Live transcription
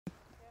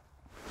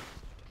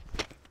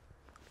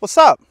What's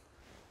up?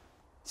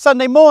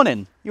 Sunday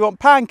morning, you want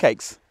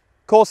pancakes?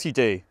 Of course you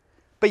do,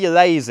 but you're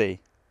lazy.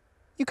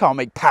 You can't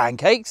make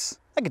pancakes,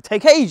 that could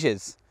take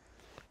ages.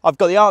 I've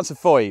got the answer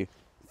for you.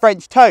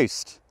 French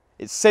toast.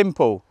 It's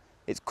simple,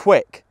 it's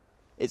quick,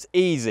 it's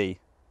easy.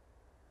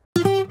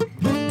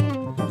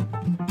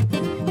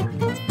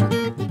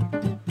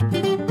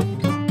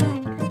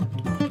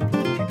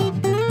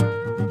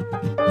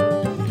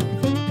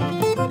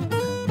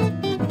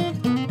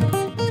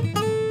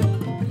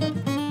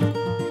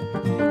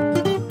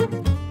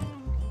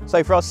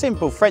 So for our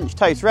simple French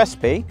toast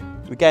recipe,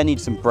 we're going to need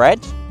some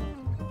bread,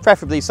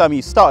 preferably some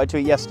you started to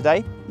eat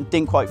yesterday and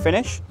didn't quite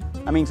finish.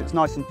 That means it's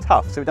nice and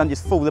tough, so it doesn't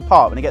just fall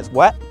apart when it gets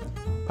wet.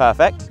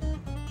 Perfect.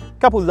 A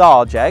couple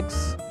large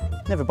eggs,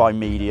 never buy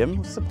medium,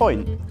 what's the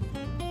point?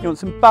 You want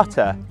some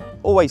butter,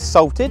 always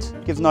salted,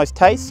 gives a nice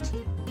taste.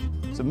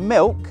 Some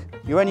milk,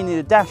 you only need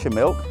a dash of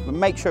milk, but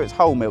make sure it's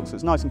whole milk so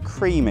it's nice and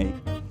creamy.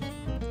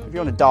 If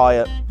you're on a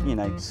diet, you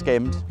know,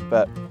 skimmed,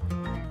 but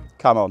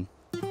come on.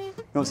 You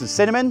want some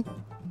cinnamon,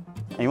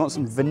 and you want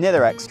some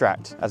vanilla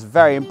extract. That's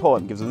very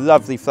important, gives a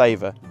lovely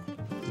flavour.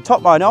 To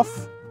top mine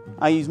off,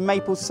 I use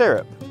maple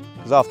syrup,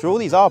 because after all,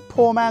 these are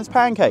poor man's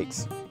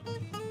pancakes.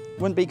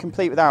 Wouldn't be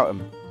complete without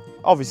them.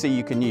 Obviously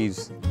you can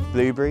use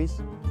blueberries,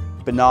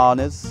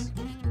 bananas,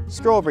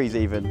 strawberries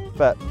even,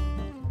 but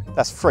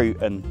that's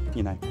fruit and,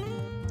 you know,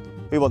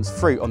 who wants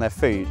fruit on their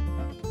food?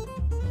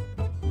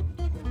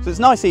 So it's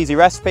a nice easy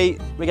recipe.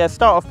 We're going to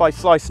start off by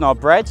slicing our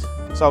bread.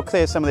 So I'll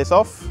clear some of this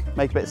off,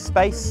 make a bit of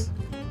space.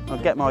 I'll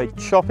get my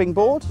chopping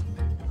board.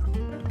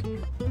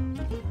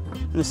 I'm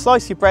going to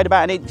slice your bread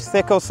about 1 inch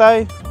thick or so.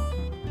 I'm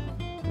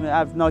going to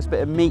add a nice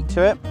bit of meat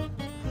to it.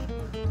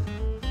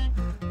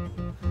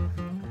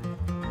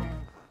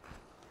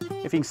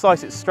 If you can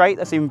slice it straight,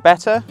 that's even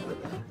better.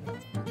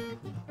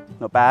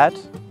 Not bad.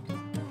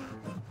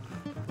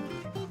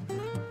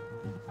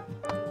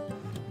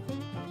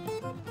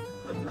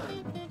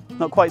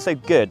 Not quite so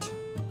good,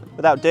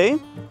 but that'll do.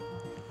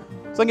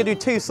 So I'm going to do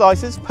 2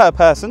 slices per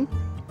person.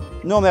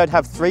 Normally I'd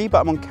have 3, but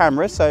I'm on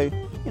camera, so,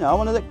 you know, I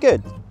want to look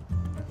good.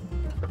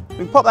 We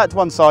can pop that to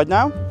one side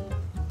now.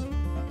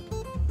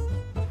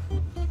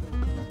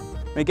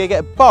 We're going to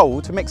get a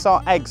bowl to mix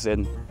our eggs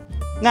in.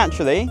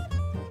 Naturally,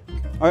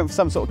 I went for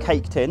some sort of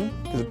cake tin,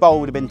 because a bowl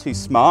would have been too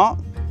smart.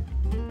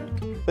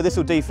 But this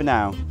will do for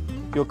now.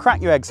 You'll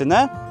crack your eggs in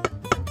there.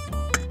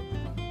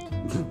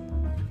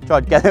 Try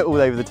to get it all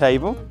over the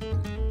table.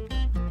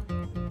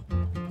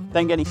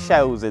 Don't get any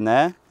shells in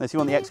there, unless you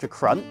want the extra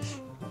crunch.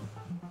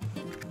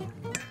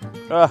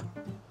 So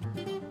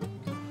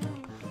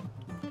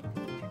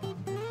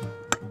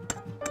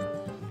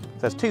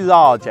there's 2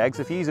 large eggs.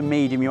 If you use a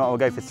medium, you might well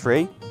go for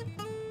 3.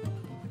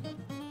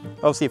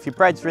 Obviously, if your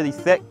bread's really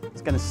thick,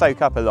 it's going to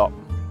soak up a lot.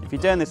 If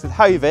you're doing this with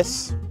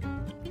Hovis,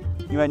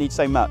 you won't need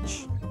so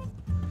much.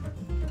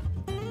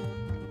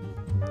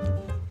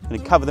 I'm going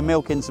to cover the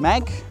milk in some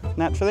egg,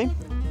 naturally.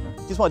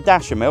 Just want a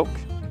dash of milk.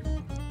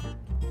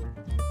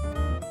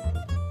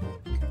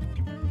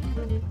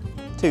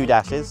 2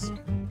 dashes.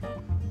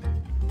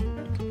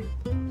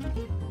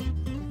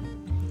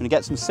 I'm going to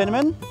get some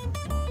cinnamon.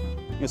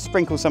 I'm going to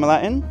sprinkle some of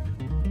that in.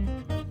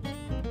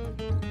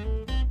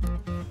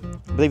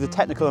 I believe the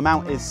technical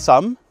amount is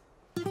some.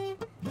 And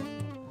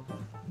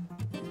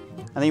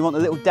then you want a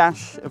little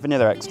dash of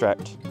vanilla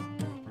extract.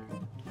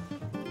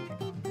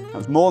 That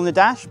was more than a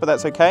dash, but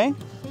that's okay.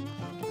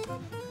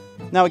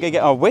 Now we're going to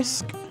get our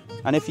whisk.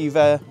 And if you've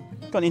got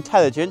any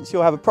intelligence,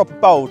 you'll have a proper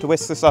bowl to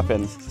whisk this up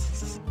in.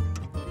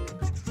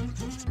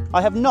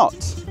 I have not.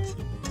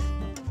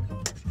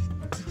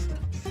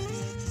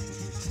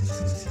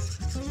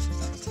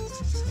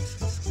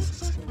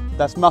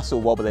 That's muscle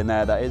wobble in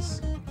there, that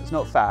is. It's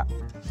not fat.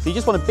 So you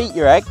just want to beat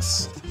your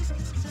eggs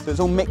so it's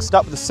all mixed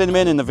up with the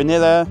cinnamon and the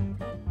vanilla.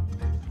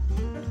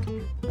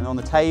 And on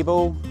the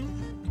table,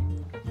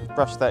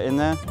 brush that in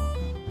there.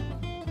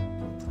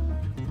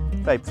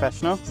 Very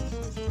professional. So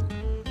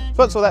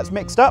once all that's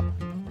mixed up,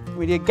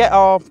 we need to get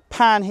our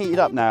pan heated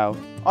up now.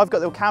 I've got a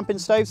little camping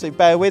stove, so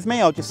bear with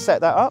me, I'll just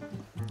set that up.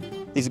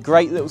 These are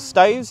great little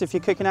stoves if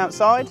you're cooking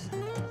outside.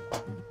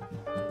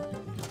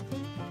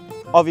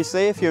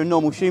 Obviously, if you're a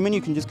normal human,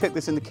 you can just cook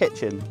this in the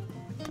kitchen,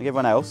 like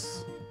everyone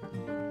else.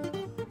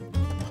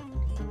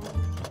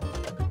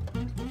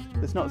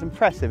 It's not as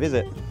impressive, is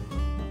it?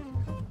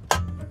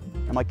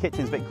 And my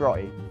kitchen's a bit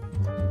grotty.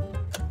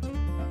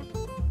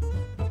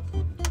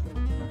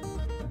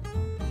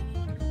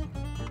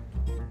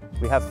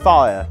 We have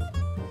fire.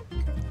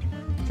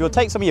 So you'll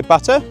take some of your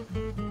butter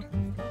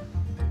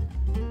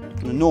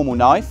and a normal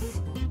knife,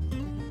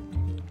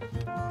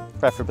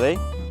 preferably,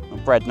 a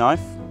bread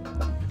knife.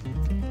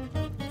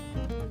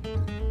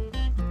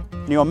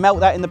 And you'll melt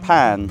that in the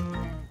pan.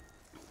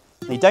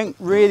 And you don't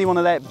really want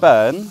to let it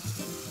burn.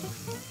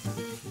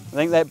 I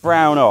think let it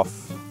brown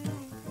off.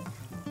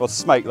 Or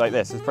smoke like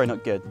this, it's probably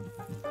not good.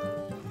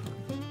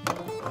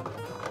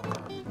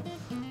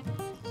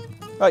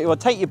 Right, you want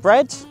to take your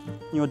bread,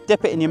 and you want to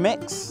dip it in your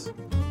mix.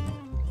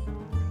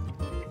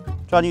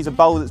 Try and use a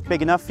bowl that's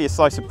big enough for your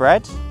slice of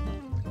bread.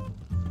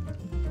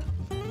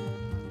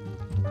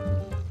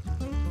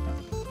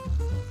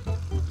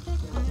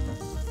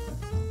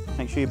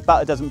 sure your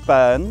butter doesn't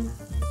burn,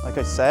 like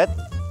I said,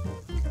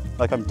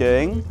 like I'm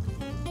doing.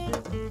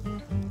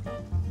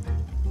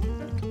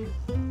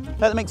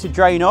 Let the mixture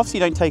drain off so you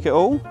don't take it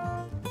all.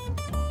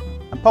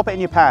 And pop it in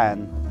your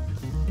pan.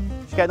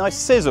 You should get a nice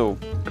sizzle.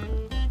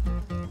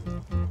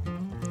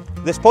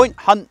 At this point,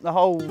 hunt the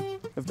whole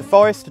of the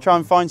forest to try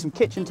and find some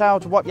kitchen towel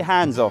to wipe your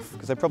hands off,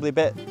 because they're probably a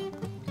bit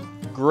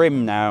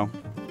grim now.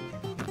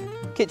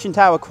 Kitchen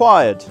towel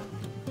acquired.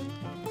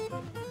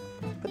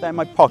 Put that in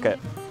my pocket.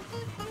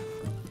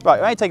 Right,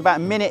 it'll only take about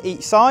a minute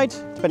each side,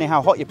 depending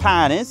how hot your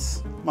pan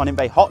is. Mine isn't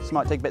very hot, so it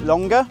might take a bit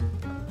longer.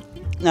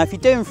 Now, if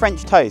you're doing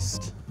French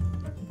toast,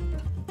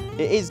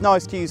 it is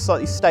nice to use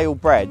slightly stale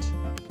bread,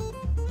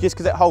 just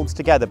because it holds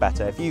together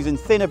better. If you're using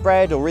thinner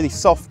bread or really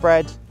soft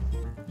bread,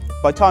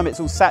 by the time it's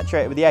all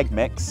saturated with the egg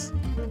mix,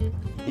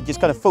 it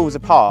just kind of falls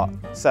apart.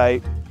 So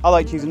I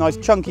like to use a nice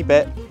chunky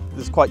bit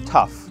that's quite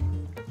tough.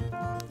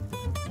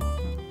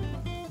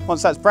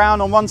 Once that's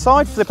brown on one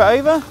side, flip it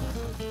over.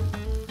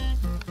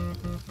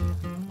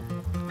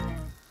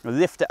 We'll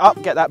lift it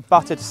up, get that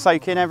butter to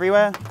soak in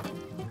everywhere.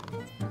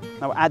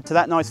 That will add to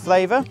that nice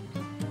flavour.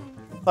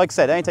 Like I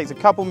said, it only takes a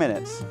couple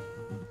minutes.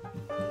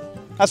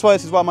 That's why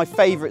this is one of my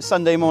favourite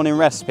Sunday morning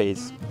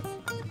recipes.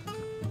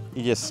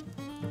 You just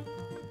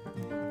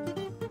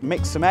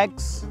mix some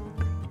eggs.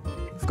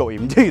 I forgot what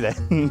you even do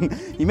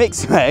then. You mix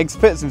some eggs,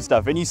 put some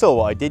stuff in. You saw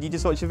what I did, you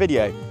just watched the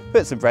video.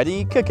 Put some bread in,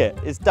 you cook it.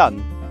 It's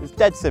done. It's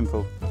dead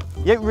simple.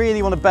 You don't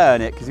really want to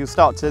burn it because you'll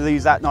start to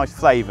lose that nice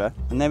flavour.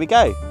 And there we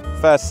go,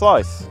 first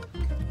slice.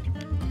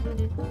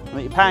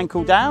 Let your pan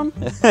cool down,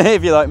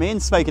 if you're like me,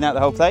 and smoking out the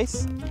whole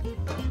place.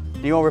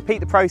 And you want to repeat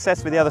the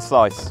process with the other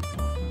slice.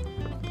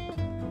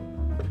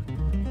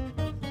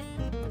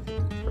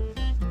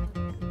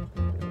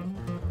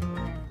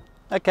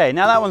 Okay,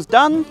 now that one's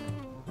done,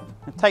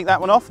 I'll take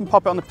that one off and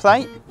pop it on the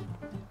plate.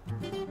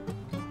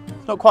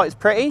 It's not quite as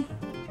pretty,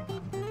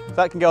 so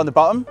that can go on the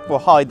bottom. We'll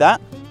hide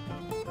that.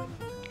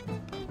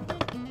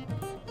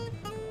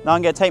 Now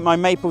I'm going to take my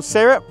maple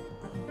syrup,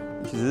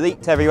 which is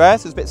leaked everywhere,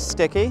 so it's a bit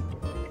sticky.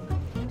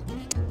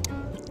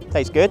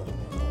 Tastes good.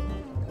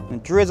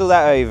 And drizzle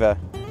that over.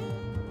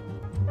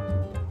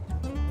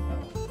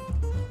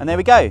 And there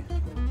we go.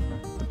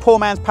 The poor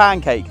man's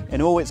pancake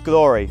in all its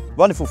glory.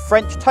 Wonderful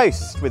French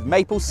toast with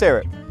maple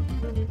syrup.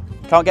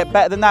 Can't get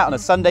better than that on a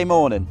Sunday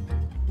morning.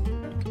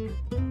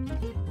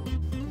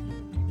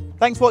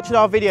 Thanks for watching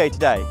our video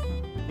today.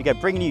 We're going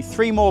to bring you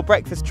 3 more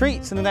breakfast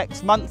treats in the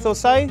next month or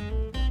so,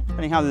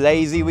 depending how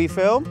lazy we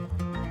feel.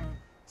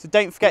 So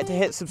don't forget to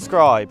hit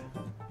subscribe.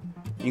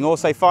 You can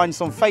also find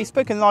us on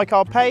Facebook and like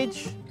our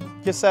page.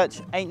 Just search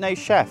Ain't No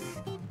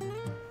Chef.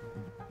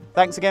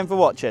 Thanks again for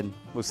watching.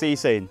 We'll see you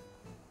soon.